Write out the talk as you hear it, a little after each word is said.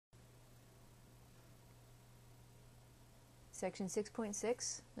Section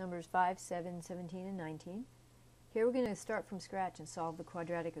 6.6, numbers 5, 7, 17, and 19. Here we're going to start from scratch and solve the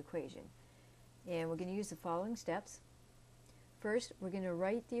quadratic equation. And we're going to use the following steps. First, we're going to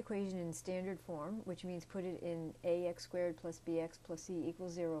write the equation in standard form, which means put it in ax squared plus bx plus c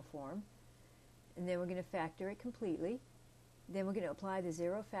equals 0 form. And then we're going to factor it completely. Then we're going to apply the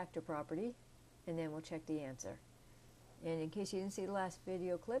zero factor property, and then we'll check the answer. And in case you didn't see the last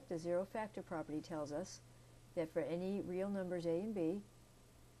video clip, the zero factor property tells us that for any real numbers a and b,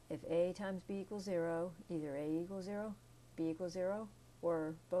 if a times b equals 0, either a equals 0, b equals 0,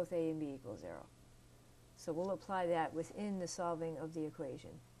 or both a and b equals 0. So we'll apply that within the solving of the equation.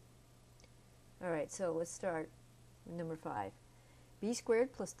 Alright, so let's start with number 5. B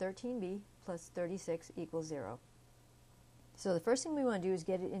squared plus 13b plus 36 equals 0. So the first thing we want to do is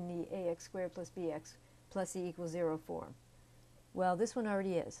get it in the ax squared plus bx plus c equals 0 form. Well, this one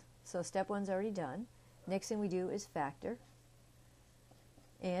already is. So step 1's already done. Next thing we do is factor.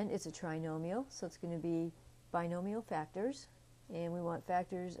 And it's a trinomial, so it's going to be binomial factors. And we want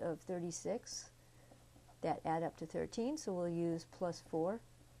factors of 36 that add up to 13, so we'll use plus 4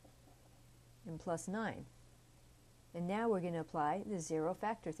 and plus 9. And now we're going to apply the zero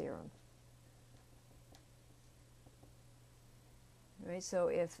factor theorem. All right, so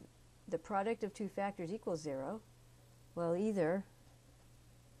if the product of two factors equals 0, well, either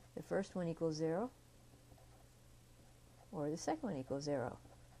the first one equals 0 or the second one equals 0.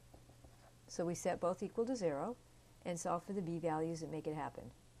 So we set both equal to 0 and solve for the b values that make it happen.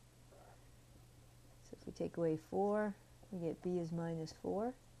 So if we take away 4, we get b is minus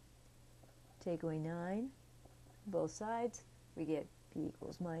 4. Take away 9, both sides, we get b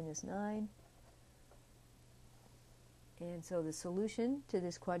equals minus 9. And so the solution to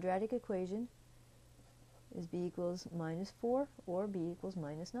this quadratic equation is b equals minus 4 or b equals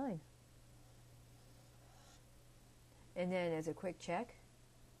minus 9. And then as a quick check,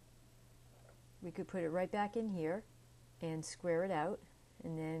 we could put it right back in here and square it out,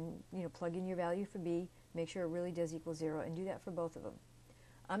 and then plug in your value for b, make sure it really does equal 0, and do that for both of them.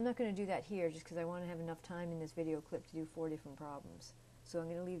 I'm not going to do that here just because I want to have enough time in this video clip to do 4 different problems. So I'm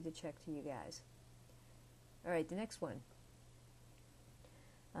going to leave the check to you guys. Alright, the next one.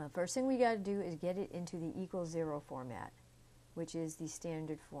 First thing we got to do is get it into the equals 0 format, which is the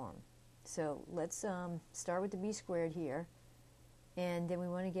standard form. So let's start with the b squared here, and then we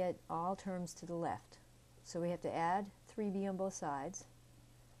want to get all terms to the left. So we have to add 3b on both sides.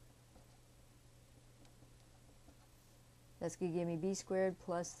 That's going to give me b squared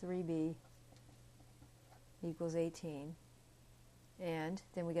plus 3b equals 18. And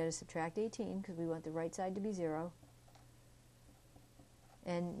then we got to subtract 18 because we want the right side to be 0.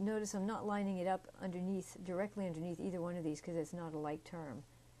 And notice I'm not lining it up directly underneath either one of these because it's not a like term.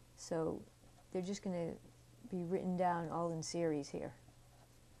 So they're just going to be written down all in series here.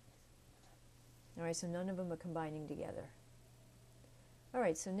 Alright, so none of them are combining together.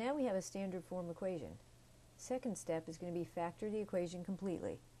 Alright, so now we have a standard form equation. Second step is going to be factor the equation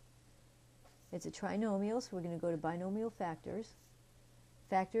completely. It's a trinomial, so we're going to go to binomial factors.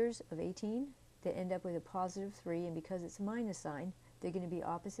 Factors of 18 that end up with a positive 3, and because it's a minus sign, they're going to be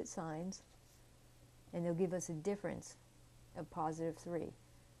opposite signs, and they'll give us a difference of positive 3.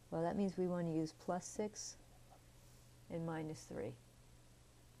 Well, that means we want to use plus 6 and minus 3.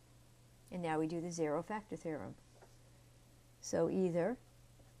 And now we do the zero factor theorem. So either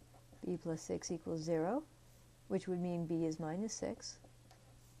b plus 6 equals 0, which would mean b is minus 6,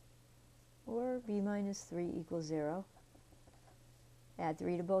 or b minus 3 equals 0. Add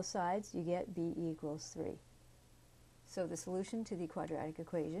 3 to both sides, you get b equals 3. So the solution to the quadratic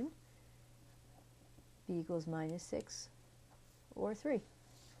equation, b equals minus 6 or 3.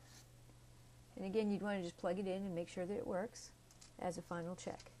 And again, you'd want to just plug it in and make sure that it works as a final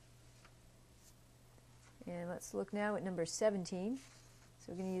check. And let's look now at number 17. So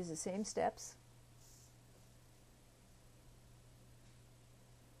we're going to use the same steps.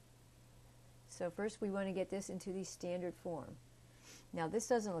 So first we want to get this into the standard form. Now this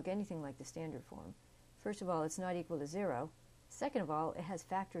doesn't look anything like the standard form. First of all, it's not equal to 0. Second of all, it has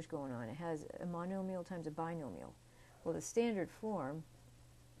factors going on. It has a monomial times a binomial. Well, the standard form,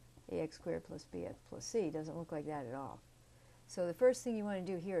 ax squared plus bx plus c, doesn't look like that at all. So the first thing you want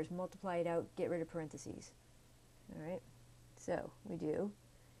to do here is multiply it out, get rid of parentheses. Alright, so we do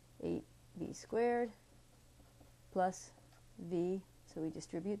 8b squared plus v, so we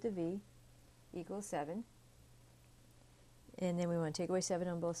distribute the v, equals 7. And then we want to take away 7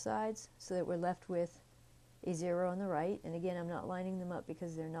 on both sides so that we're left with a 0 on the right. And again, I'm not lining them up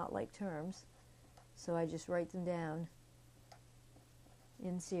because they're not like terms, so I just write them down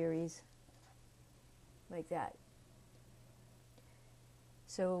in series like that.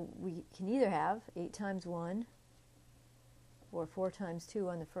 So we can either have 8 times 1 or 4 times 2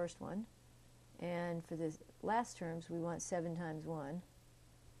 on the first one. And for the last terms, we want 7 times 1.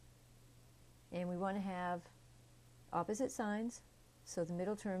 And we want to have opposite signs, so the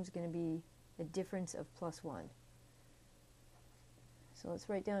middle term is going to be a difference of plus 1. So let's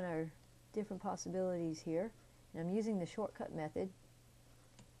write down our different possibilities here. And I'm using the shortcut method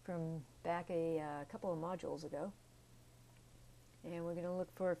from back a couple of modules ago. And we're going to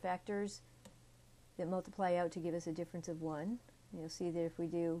look for factors that multiply out to give us a difference of 1. You'll see that if we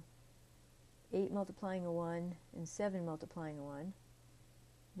do 8 multiplying a 1 and 7 multiplying a 1,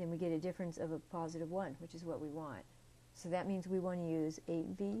 then we get a difference of a positive 1, which is what we want. So that means we want to use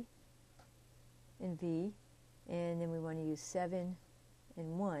 8v and v, and then we want to use 7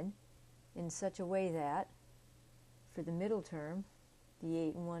 and 1 in such a way that for the middle term, the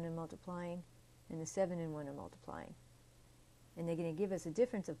 8 and 1 are multiplying, and the 7 and 1 are multiplying. And they're going to give us a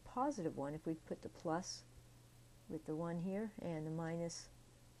difference of positive 1 if we put the plus with the 1 here and the minus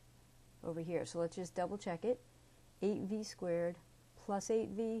over here. So let's just double check it. 8v squared plus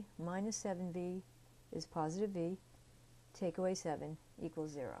 8v minus 7v is positive v. Take away 7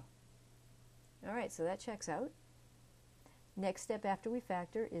 equals 0. All right, so that checks out. Next step after we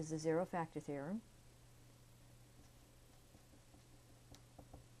factor is the zero factor theorem.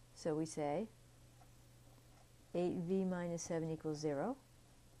 So we say 8v minus 7 equals 0,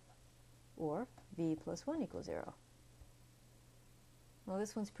 or v plus 1 equals 0. Well,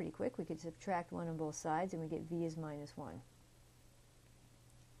 this one's pretty quick. We could subtract 1 on both sides and we get v is minus 1.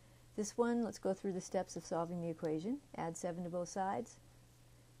 This one, let's go through the steps of solving the equation. Add 7 to both sides.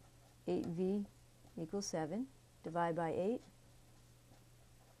 8v equals 7. Divide by 8.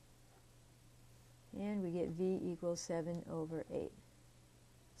 And we get v equals 7 over 8.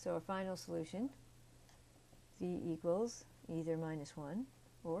 So our final solution, v equals either minus 1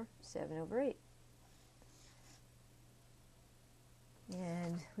 or 7 over 8.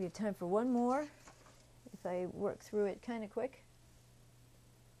 And we have time for one more, if I work through it kind of quick.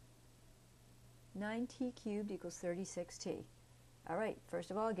 9t cubed equals 36t. All right, first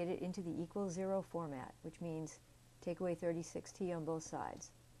of all, get it into the equals 0 format, which means take away 36t on both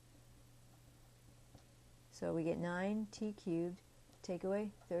sides. So we get 9t cubed, take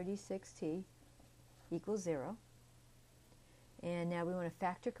away 36t equals 0. And now we want to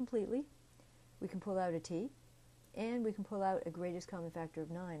factor completely. We can pull out a t, and we can pull out a greatest common factor of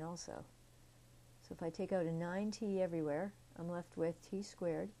 9 also. So if I take out a 9t everywhere, I'm left with t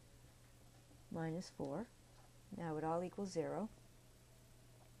squared minus 4. Now it all equals 0.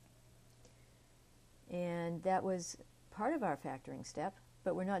 And that was part of our factoring step,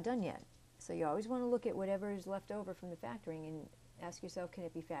 but we're not done yet. So you always want to look at whatever is left over from the factoring and ask yourself, can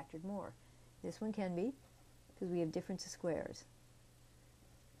it be factored more? This one can be, because we have difference of squares.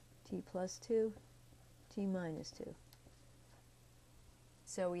 T plus 2, t minus 2.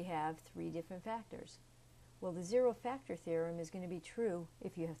 So we have 3 different factors. Well, the zero factor theorem is going to be true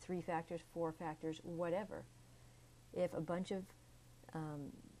if you have 3 factors, 4 factors, whatever. If a bunch of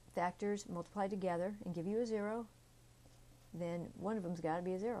factors multiply together and give you a 0, then one of them's got to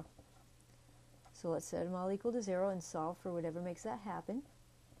be a 0. So let's set them all equal to 0 and solve for whatever makes that happen.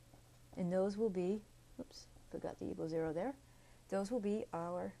 And those will be, oops, forgot the equal 0 there. Those will be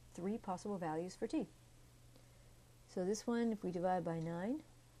our 3 possible values for t. So this one, if we divide by 9,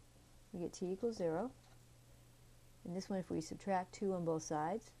 we get t equals 0. And this one, if we subtract 2 on both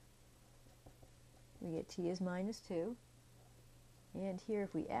sides, we get t is minus 2. And here,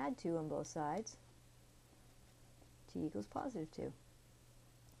 if we add 2 on both sides, t equals positive 2.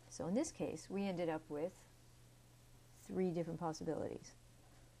 So in this case, we ended up with 3 different possibilities.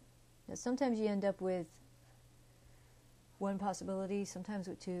 Now sometimes you end up with 1 possibility, sometimes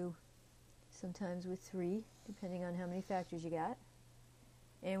with 2, sometimes with 3, depending on how many factors you got.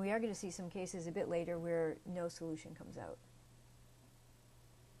 And we are going to see some cases a bit later where no solution comes out.